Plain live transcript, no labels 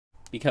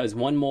because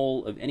 1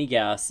 mole of any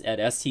gas at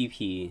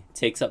STP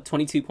takes up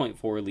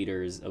 22.4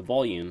 liters of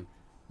volume,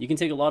 you can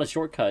take a lot of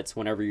shortcuts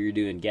whenever you're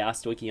doing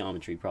gas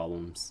stoichiometry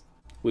problems.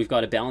 We've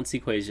got a balanced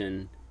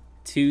equation: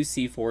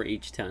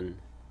 2C4H10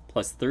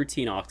 plus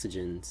 13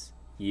 oxygens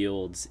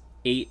yields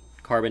 8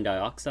 carbon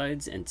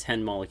dioxides and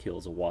 10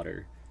 molecules of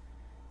water.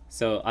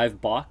 So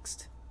I've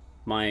boxed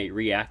my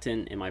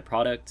reactant and my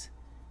product.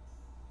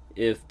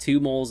 If 2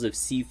 moles of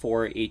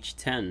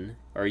C4H10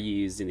 are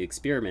used in the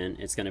experiment,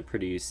 it's going to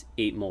produce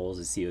 8 moles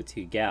of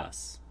CO2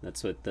 gas.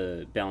 That's what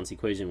the balance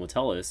equation will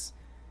tell us.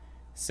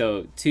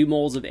 So 2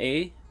 moles of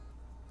A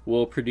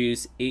will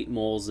produce 8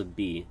 moles of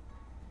B.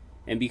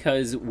 And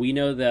because we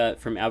know that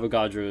from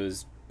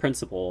Avogadro's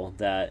principle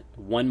that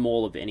 1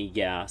 mole of any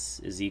gas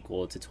is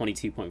equal to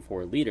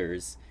 22.4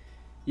 liters,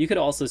 you could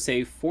also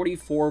say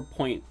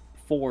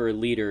 44.4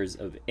 liters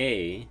of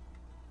A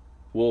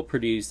will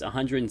produce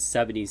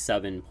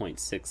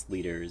 177.6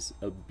 liters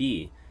of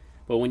B.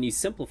 But when you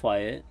simplify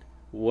it,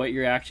 what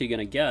you're actually going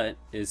to get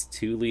is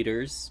 2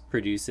 liters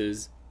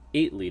produces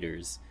 8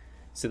 liters.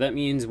 So that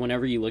means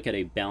whenever you look at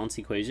a balance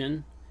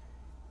equation,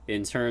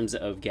 in terms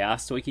of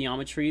gas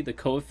stoichiometry, the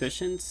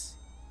coefficients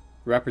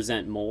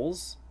represent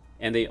moles,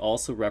 and they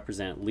also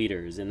represent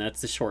liters, and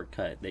that's the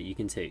shortcut that you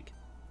can take.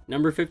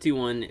 Number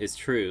 51 is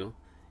true,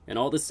 and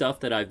all the stuff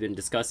that I've been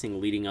discussing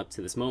leading up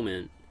to this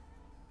moment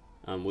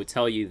would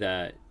tell you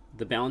that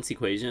the balance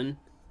equation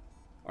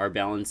are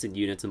balanced in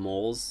units of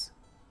moles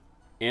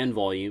and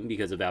volume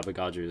because of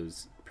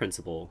Avogadro's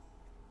principle,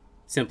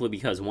 simply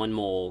because 1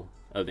 mole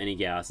of any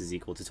gas is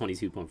equal to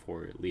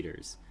 22.4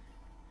 liters.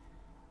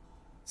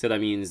 So that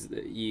means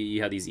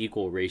you have these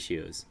equal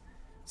ratios.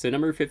 So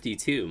number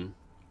 52,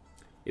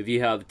 if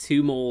you have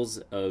 2 moles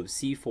of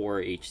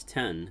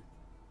C4H10,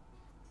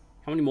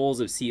 how many moles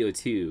of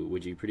CO2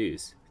 would you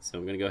produce? So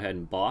I'm going to go ahead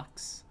and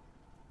box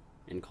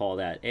and call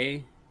that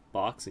A,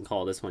 box and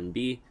call this one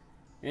B.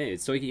 Hey,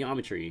 it's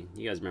stoichiometry.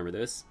 You guys remember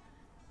this.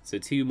 So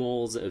 2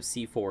 moles of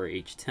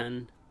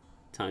C4H10,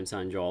 time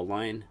sign, draw a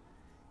line.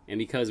 And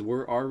because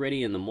we're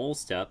already in the mole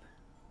step,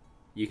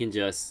 you can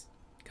just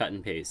cut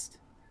and paste.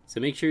 So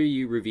make sure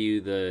you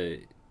review the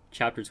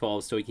Chapter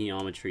 12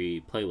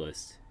 Stoichiometry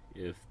playlist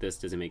if this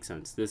doesn't make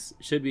sense. This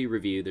should be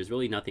reviewed. There's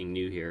really nothing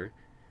new here.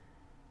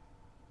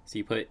 So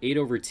you put 8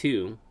 over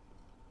 2,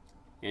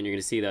 and you're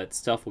going to see that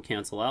stuff will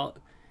cancel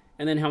out.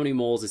 And then how many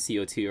moles of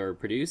CO2 are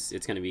produced?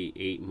 It's going to be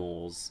 8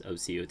 moles of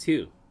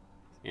CO2.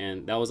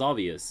 And that was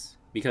obvious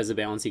because the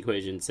balance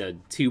equation said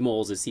 2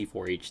 moles of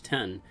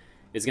C4H10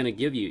 is going to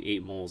give you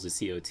 8 moles of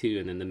CO2,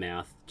 and then the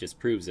math just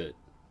proves it.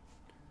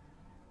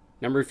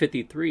 Number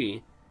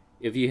 53,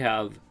 if you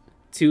have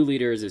 2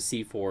 liters of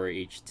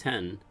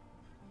C4H10,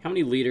 how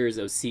many liters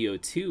of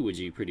CO2 would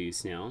you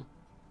produce now?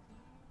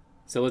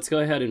 So let's go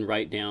ahead and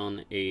write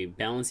down a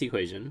balance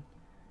equation.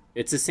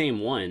 It's the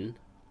same one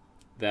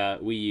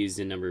that we used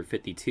in number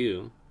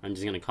 52. I'm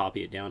just going to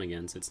copy it down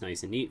again so it's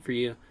nice and neat for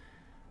you.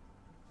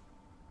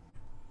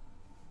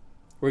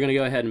 We're going to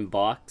go ahead and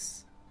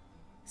box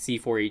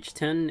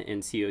C4H10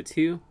 and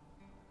CO2.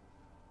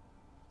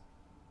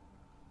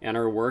 And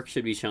our work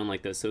should be shown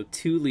like this. So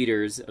 2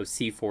 liters of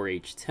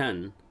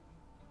C4H10,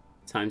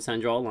 time sign,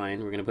 draw a line.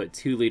 We're going to put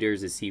 2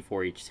 liters of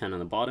C4H10 on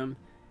the bottom,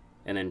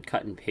 and then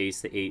cut and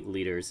paste the 8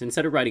 liters.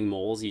 Instead of writing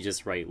moles, you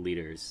just write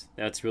liters.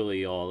 That's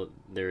really all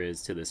there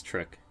is to this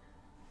trick.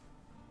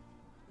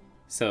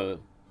 So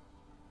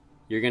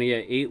you're going to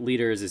get 8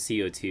 liters of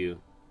CO2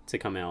 to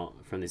come out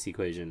from this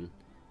equation.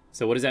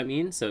 So what does that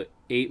mean? So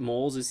 8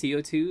 moles of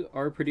CO2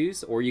 are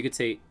produced, or you could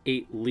say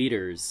 8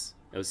 liters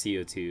of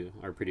CO2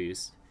 are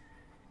produced.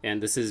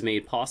 And this is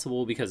made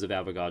possible because of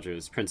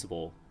Avogadro's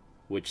principle,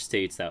 which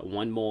states that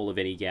 1 mole of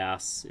any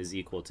gas is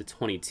equal to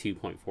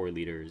 22.4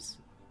 liters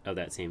of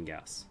that same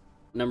gas.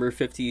 Number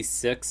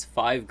 56,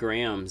 5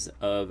 grams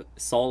of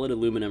solid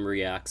aluminum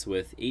reacts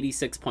with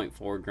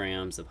 86.4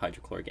 grams of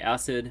hydrochloric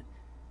acid.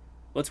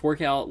 Let's work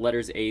out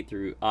letters A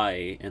through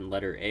I, and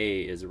letter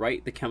A is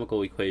write the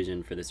chemical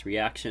equation for this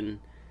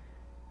reaction.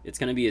 It's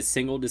going to be a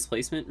single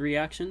displacement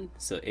reaction,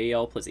 so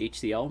Al plus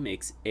HCl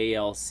makes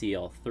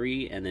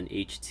AlCl3, and then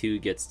H2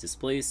 gets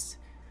displaced.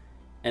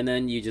 And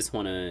then you just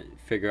want to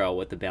figure out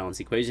what the balance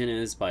equation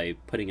is by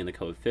putting in the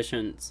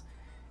coefficients.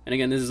 And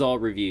again, this is all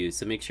review,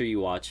 so make sure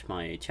you watch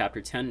my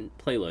Chapter 10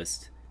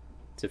 playlist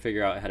to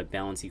figure out how to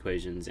balance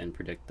equations and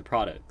predict the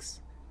products.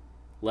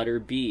 Letter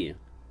B,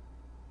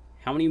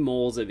 how many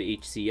moles of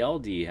HCl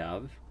do you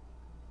have?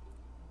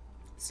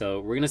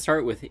 So we're going to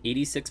start with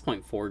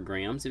 86.4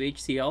 grams of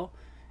HCl,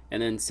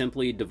 and then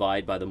simply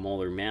divide by the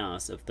molar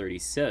mass of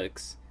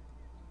 36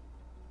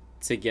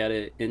 to get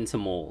it into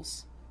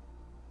moles.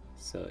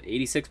 So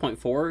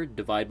 86.4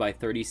 divided by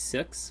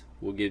 36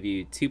 will give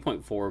you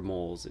 2.4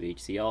 moles of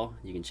HCl.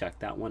 You can check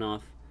that one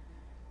off.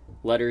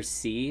 Letter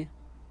C,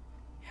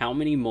 how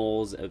many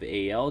moles of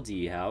Al do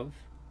you have?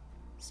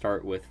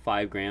 Start with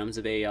 5 grams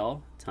of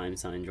Al, time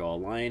sign, draw a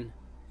line.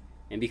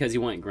 And because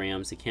you want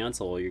grams to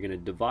cancel, you're going to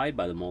divide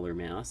by the molar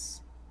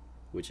mass,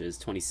 which is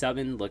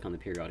 27. Look on the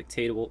periodic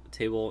table.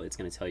 It's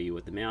going to tell you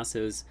what the mass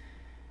is.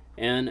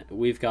 And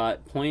we've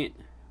got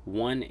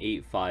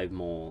 0.185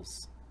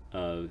 moles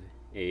of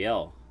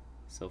Al.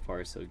 So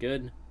far, so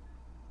good.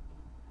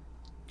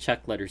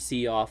 Check letter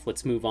C off.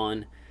 Let's move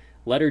on.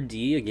 Letter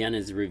D, again,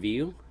 is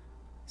review.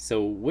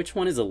 So which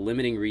one is a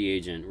limiting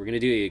reagent? We're going to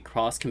do a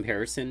cross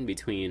comparison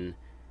between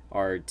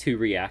our two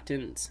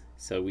reactants.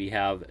 So we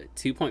have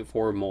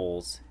 2.4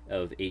 moles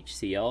of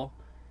HCl,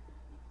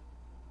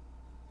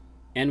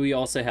 and we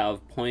also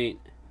have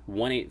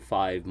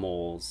 0.185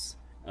 moles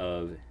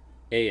of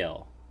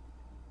Al.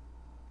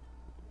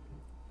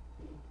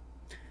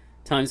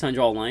 Time sign,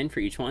 draw a line for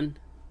each one.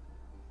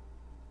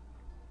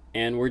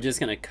 And we're just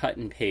going to cut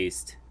and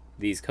paste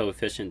these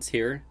coefficients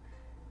here.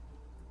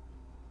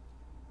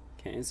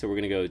 Okay, so we're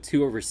going to go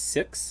 2 over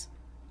 6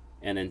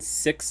 and then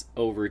 6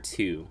 over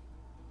 2.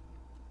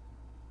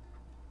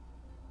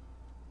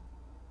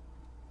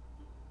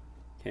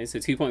 Okay, so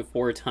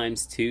 2.4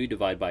 times 2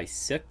 divided by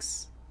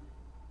 6.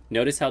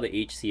 Notice how the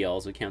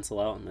HCl's would cancel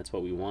out, and that's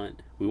what we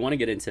want. We want to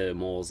get into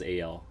moles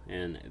Al,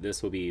 and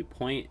this will be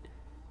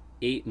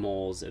 0.8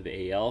 moles of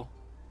Al.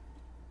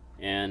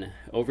 And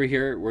over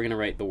here, we're going to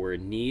write the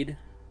word need.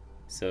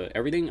 So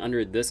everything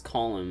under this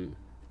column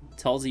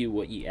tells you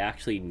what you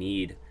actually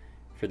need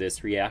for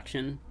this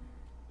reaction,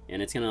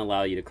 and it's going to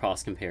allow you to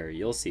cross compare.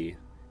 You'll see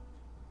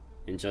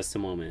in just a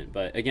moment.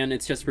 But again,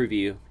 it's just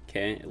review.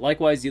 Okay.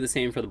 Likewise, do the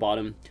same for the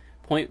bottom.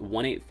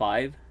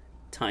 0.185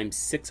 times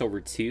 6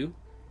 over 2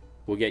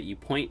 will get you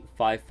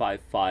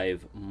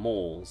 0.555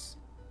 moles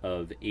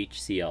of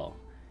HCl.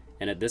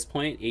 And at this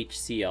point,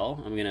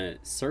 HCl, I'm going to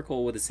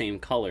circle with the same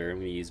color. I'm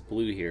going to use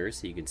blue here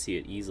so you can see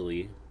it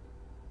easily.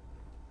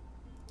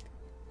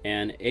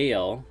 And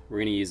Al, we're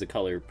going to use the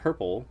color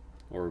purple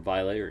or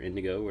violet or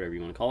indigo, whatever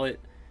you want to call it.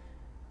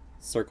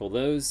 Circle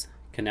those,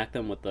 connect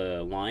them with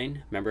the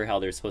line. Remember how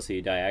they're supposed to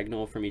be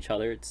diagonal from each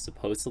other? It's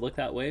supposed to look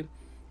that way.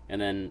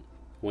 And then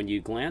when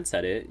you glance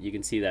at it, you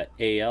can see that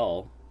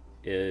Al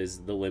is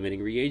the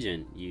limiting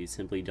reagent. You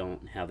simply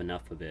don't have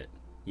enough of it.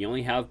 You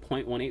only have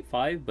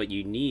 0.185, but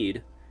you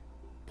need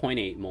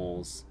 0.8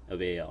 moles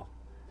of Al.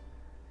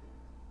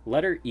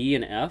 Letter E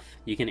and F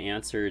you can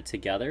answer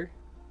together.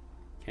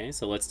 Okay,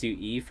 so let's do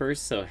E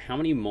first. So how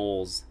many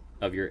moles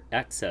of your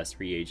excess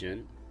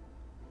reagent,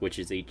 which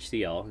is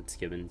HCl, it's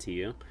given to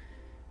you,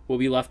 will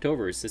be left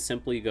over? So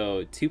simply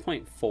go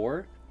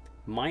 2.4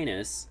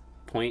 minus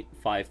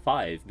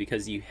 0.55,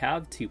 because you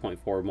have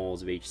 2.4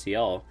 moles of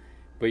HCl,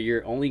 but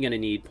you're only going to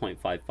need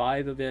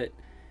 0.55 of it.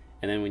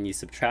 And then when you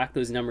subtract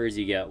those numbers,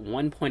 you get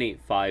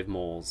 1.85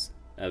 moles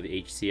of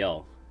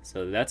HCl.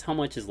 So that's how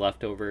much is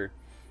left over.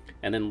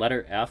 And then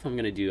letter F I'm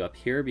going to do up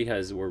here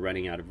because we're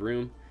running out of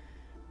room.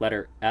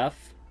 Letter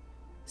F,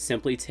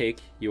 simply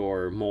take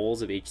your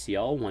moles of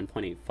HCl,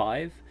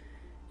 1.85,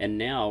 and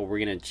now we're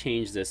going to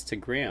change this to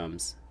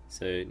grams.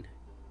 So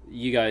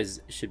you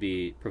guys should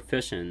be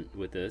proficient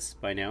with this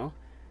by now.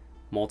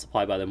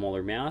 Multiply by the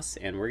molar mass,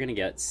 and we're going to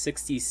get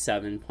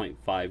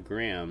 67.5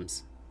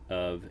 grams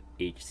of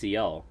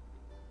HCl.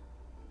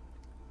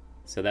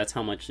 So that's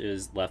how much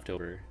is left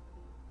over.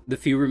 The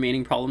few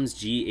remaining problems,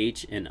 G,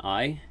 H, and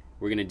I,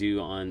 we're going to do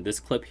on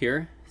this clip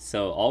here.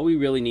 So all we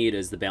really need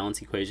is the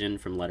balance equation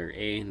from letter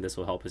A, and this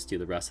will help us do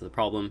the rest of the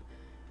problem.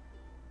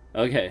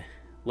 Okay,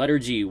 letter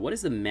G, what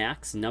is the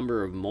max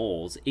number of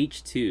moles,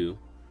 H2,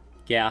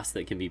 gas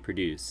that can be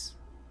produced?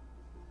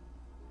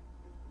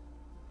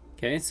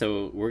 Okay,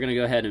 so we're going to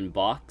go ahead and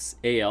box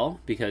Al,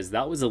 because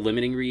that was a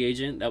limiting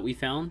reagent that we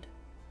found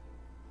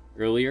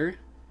earlier.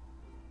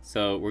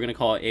 So we're going to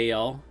call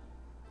Al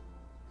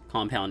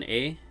compound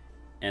A,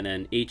 and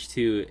then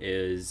H2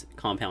 is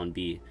compound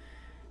B.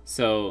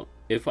 So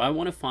if I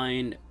want to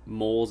find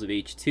moles of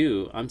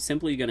H2, I'm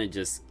simply going to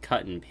just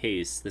cut and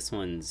paste. This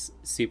one's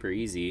super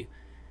easy.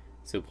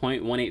 So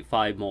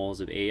 0.185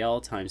 moles of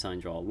Al, time sign,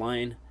 draw a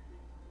line.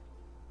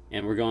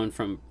 And we're going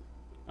from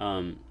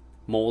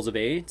moles of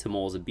A to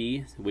moles of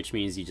B, which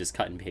means you just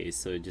cut and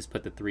paste. So just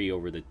put the 3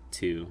 over the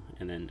 2.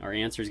 And then our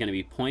answer is going to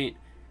be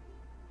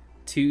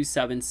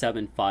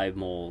 0.2775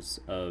 moles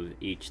of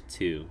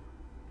H2.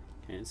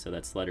 Okay, so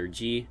that's letter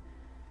G.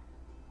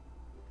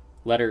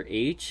 Letter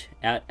H,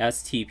 at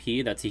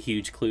STP, that's a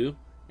huge clue.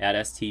 At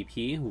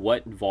STP,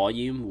 what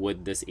volume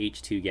would this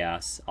H2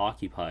 gas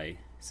occupy?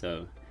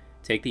 So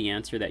take the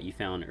answer that you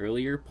found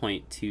earlier,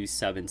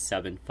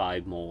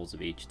 0.2775 moles of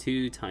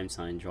H2, time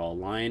sign, draw a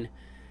line.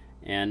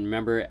 And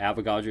remember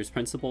Avogadro's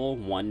principle,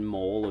 1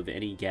 mole of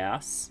any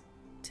gas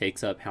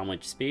takes up how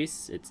much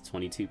space? It's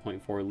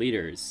 22.4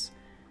 liters.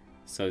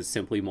 So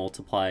simply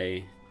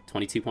multiply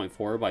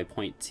 22.4 by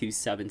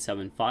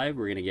 0.2775,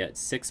 we're going to get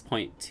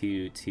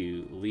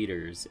 6.22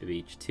 liters of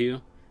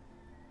H2.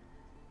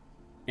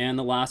 And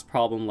the last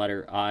problem,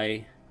 letter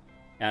I,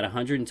 at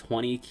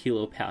 120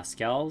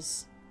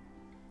 kilopascals,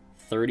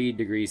 30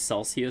 degrees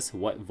Celsius,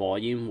 what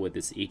volume would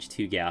this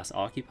H2 gas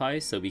occupy?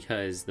 So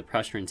because the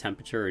pressure and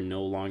temperature are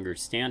no longer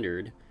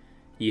standard,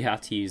 you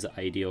have to use the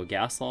ideal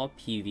gas law,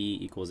 PV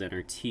equals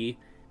nRT,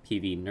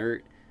 PV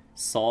inert,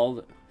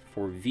 solve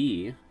for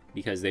V,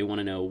 because they want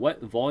to know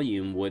what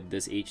volume would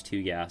this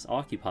H2 gas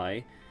occupy.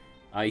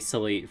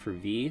 Isolate for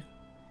V.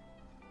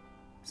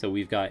 So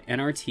we've got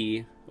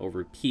nRT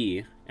over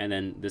P, and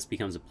then this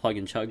becomes a plug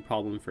and chug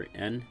problem for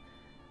N.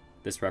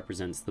 This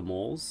represents the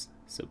moles,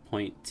 so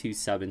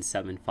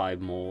 0.2775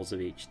 moles of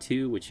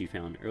H2, which you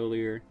found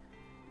earlier.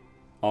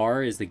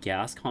 R is the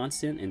gas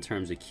constant in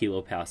terms of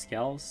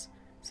kilopascals,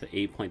 so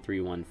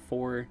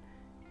 8.314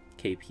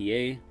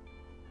 kPa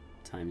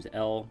times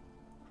L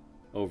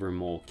over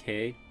mole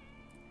K.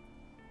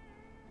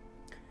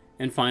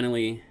 And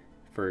finally,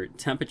 for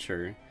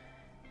temperature,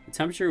 the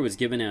temperature was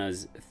given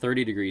as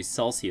 30 degrees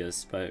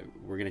Celsius, but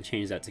we're going to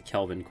change that to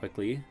Kelvin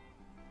quickly.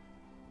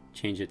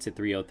 Change it to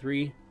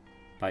 303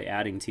 by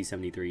adding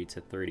 273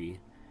 to 30.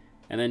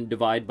 And then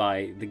divide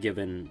by the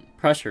given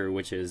pressure,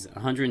 which is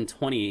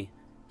 120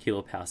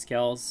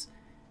 kilopascals.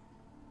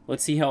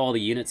 Let's see how all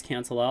the units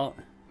cancel out.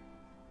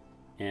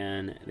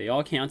 And they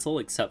all cancel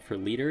except for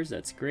liters.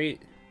 That's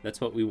great.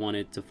 That's what we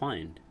wanted to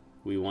find.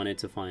 We wanted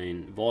to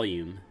find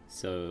volume.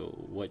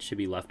 So what should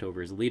be left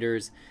over is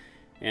liters.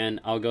 And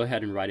I'll go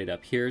ahead and write it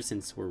up here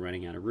since we're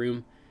running out of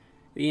room.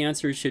 The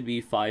answer should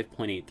be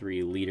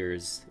 5.83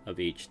 liters of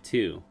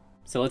H2.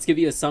 So let's give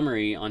you a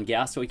summary on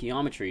gas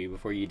stoichiometry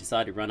before you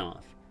decide to run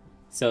off.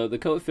 So the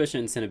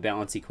coefficients in a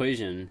balanced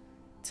equation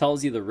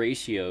tells you the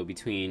ratio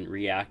between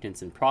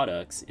reactants and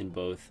products in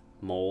both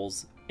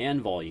moles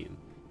and volume.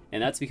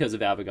 And that's because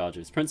of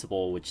Avogadro's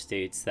principle, which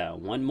states that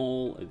 1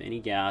 mole of any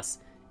gas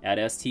at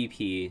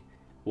STP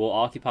will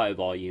occupy a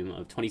volume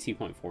of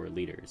 22.4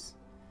 liters.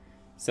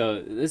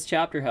 So this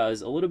chapter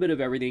has a little bit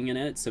of everything in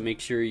it, so make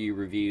sure you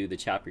review the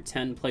chapter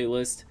 10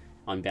 playlist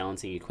on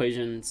balancing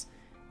equations,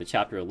 the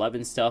chapter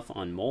 11 stuff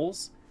on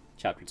moles,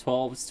 chapter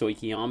 12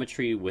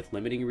 stoichiometry with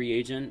limiting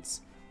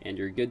reagents, and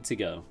you're good to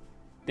go.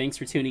 Thanks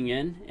for tuning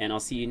in, and I'll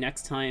see you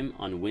next time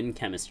on Wind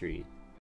Chemistry.